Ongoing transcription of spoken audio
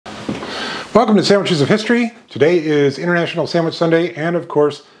Welcome to Sandwiches of History. Today is International Sandwich Sunday and, of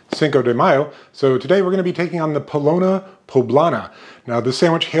course, Cinco de Mayo. So today we're going to be taking on the Pelona Poblana. Now, this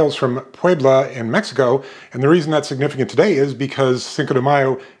sandwich hails from Puebla in Mexico, and the reason that's significant today is because Cinco de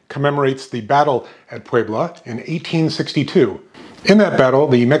Mayo commemorates the battle at Puebla in 1862. In that battle,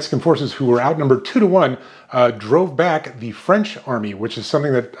 the Mexican forces, who were outnumbered 2-1, drove back the French army, which is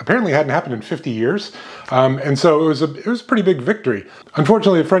something that apparently hadn't happened in 50 years. And so it was a pretty big victory.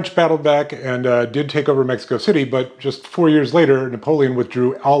 Unfortunately, the French battled back and did take over Mexico City, but just 4 years later, Napoleon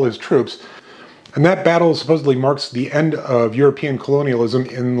withdrew all his troops. And that battle supposedly marks the end of European colonialism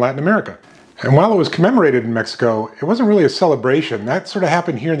in Latin America. And while it was commemorated in Mexico, it wasn't really a celebration. That sort of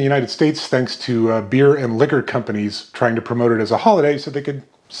happened here in the United States thanks to beer and liquor companies trying to promote it as a holiday so they could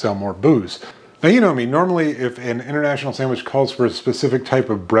sell more booze. Now, you know me, normally if an international sandwich calls for a specific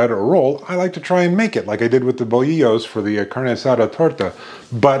type of bread or roll, I like to try and make it, like I did with the bolillos for the carne asada torta,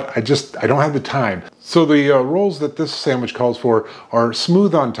 but I don't have the time. So the rolls that this sandwich calls for are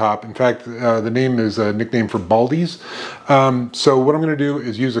smooth on top. In fact, the name is a nickname for Baldies. So what I'm going to do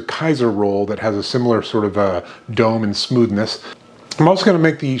is use a Kaiser roll that has a similar sort of dome and smoothness. I'm also going to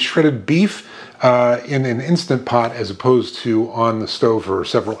make the shredded beef in an Instant Pot as opposed to on the stove for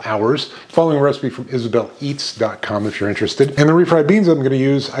several hours, following a recipe from isabeleats.com if you're interested. And the refried beans I'm going to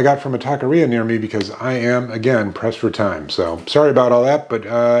use I got from a taqueria near me because I am, again, pressed for time. So sorry about all that, but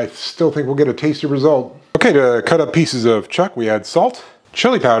I still think we'll get a tasty result. Okay, to cut up pieces of chuck, we add salt,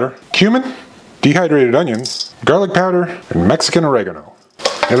 chili powder, cumin, dehydrated onions, garlic powder, and Mexican oregano.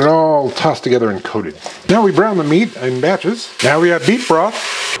 Get it all tossed together and coated. Now we brown the meat in batches. Now we add beef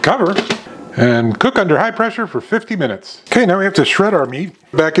broth, cover, and cook under high pressure for 50 minutes. Okay, now we have to shred our meat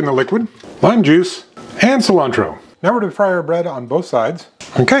back in the liquid, lime juice, and cilantro. Now we're to fry our bread on both sides.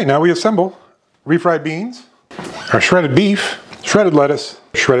 Okay, now we assemble refried beans, our shredded beef, shredded lettuce,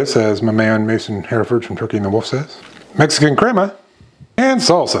 as my man Mason Hereford from Turkey and the Wolf says, Mexican crema, and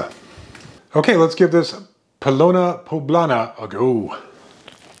salsa. Okay, let's give this Pelona Poblana a go.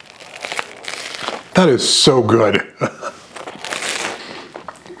 That is so good.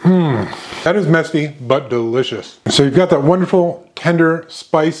 That is messy, but delicious. So you've got that wonderful, tender,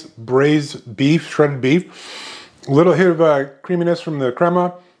 spice, braised beef, shredded beef, a little hit of creaminess from the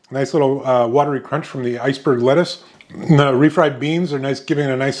crema, nice little watery crunch from the iceberg lettuce. And the refried beans are nice, giving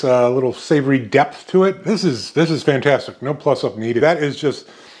a nice little savory depth to it. This is fantastic. No plus up needed. That is just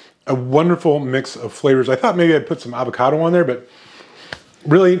a wonderful mix of flavors. I thought maybe I'd put some avocado on there, but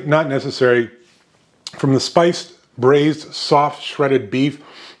really not necessary. From the spiced, braised, soft, shredded beef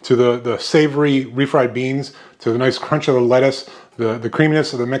to the savory refried beans, to the nice crunch of the lettuce, the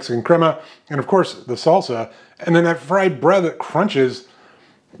creaminess of the Mexican crema, and of course the salsa, and then that fried bread that crunches.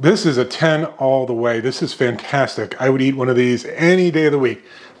 This is a 10 all the way. This is fantastic. I would eat one of these any day of the week.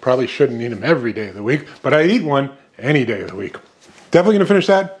 Probably shouldn't eat them every day of the week, but I'd eat one any day of the week. Definitely gonna finish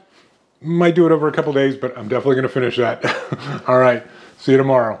that. Might do it over a couple days, but I'm definitely gonna finish that. All right, see you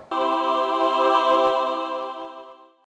tomorrow.